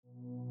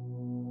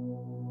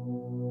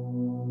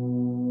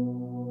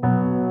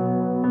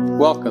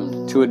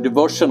Welcome to a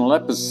devotional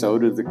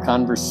episode of the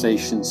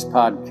Conversations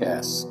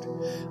podcast.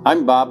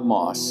 I'm Bob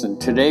Maas,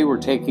 and today we're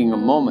taking a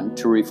moment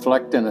to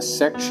reflect on a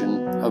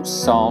section of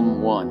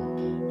Psalm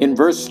 1. In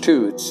verse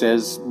 2 it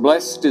says,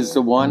 "Blessed is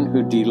the one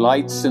who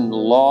delights in the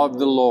law of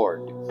the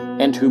Lord,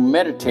 and who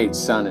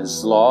meditates on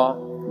his law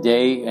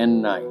day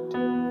and night."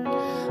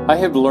 I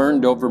have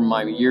learned over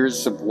my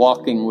years of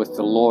walking with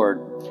the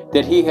Lord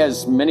that He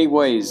has many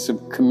ways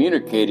of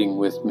communicating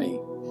with me.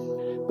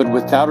 But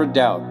without a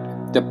doubt,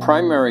 the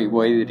primary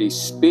way that He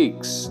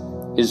speaks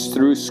is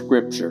through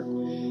Scripture.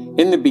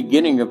 In the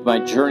beginning of my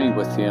journey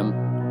with Him,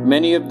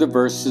 many of the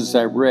verses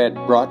I read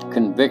brought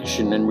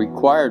conviction and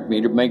required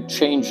me to make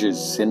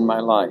changes in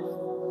my life.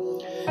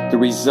 The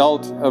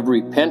result of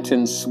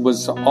repentance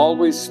was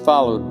always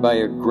followed by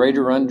a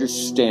greater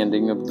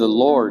understanding of the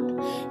Lord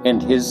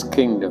and His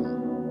kingdom.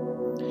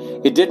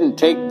 It didn't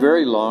take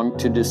very long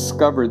to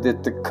discover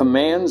that the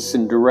commands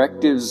and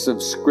directives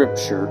of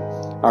Scripture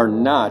are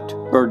not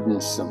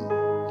burdensome.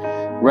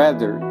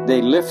 Rather,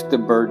 they lift the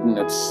burden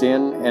of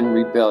sin and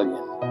rebellion.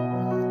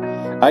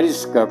 I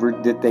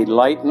discovered that they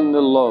lighten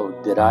the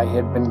load that I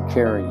had been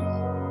carrying.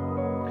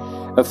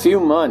 A few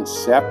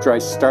months after I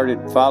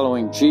started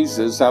following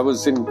Jesus, I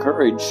was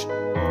encouraged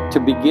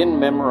to begin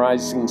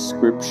memorizing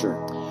Scripture.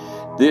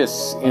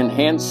 This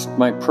enhanced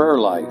my prayer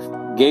life,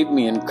 gave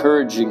me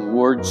encouraging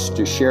words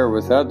to share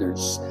with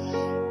others,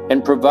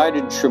 and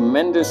provided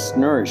tremendous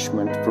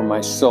nourishment for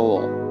my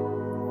soul.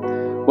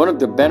 One of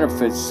the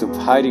benefits of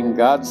hiding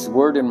God's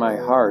Word in my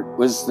heart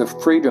was the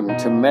freedom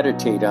to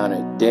meditate on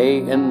it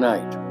day and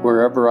night,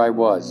 wherever I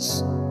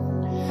was.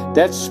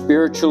 That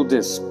spiritual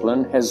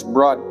discipline has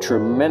brought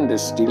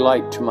tremendous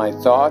delight to my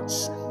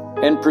thoughts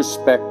and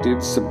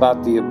perspectives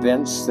about the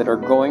events that are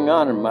going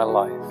on in my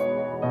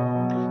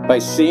life. By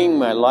seeing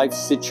my life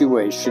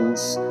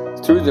situations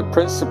through the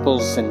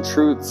principles and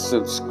truths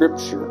of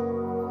Scripture,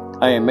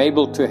 I am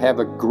able to have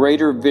a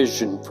greater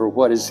vision for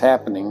what is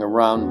happening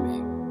around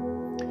me.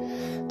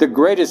 The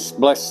greatest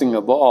blessing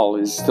of all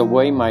is the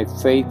way my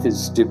faith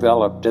is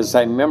developed as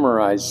I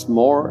memorize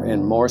more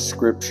and more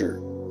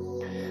Scripture.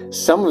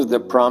 Some of the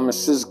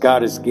promises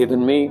God has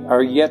given me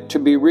are yet to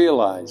be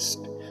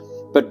realized,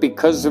 but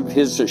because of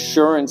His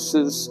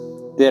assurances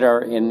that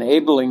are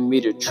enabling me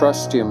to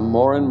trust Him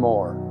more and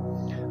more,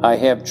 I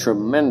have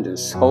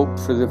tremendous hope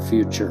for the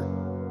future.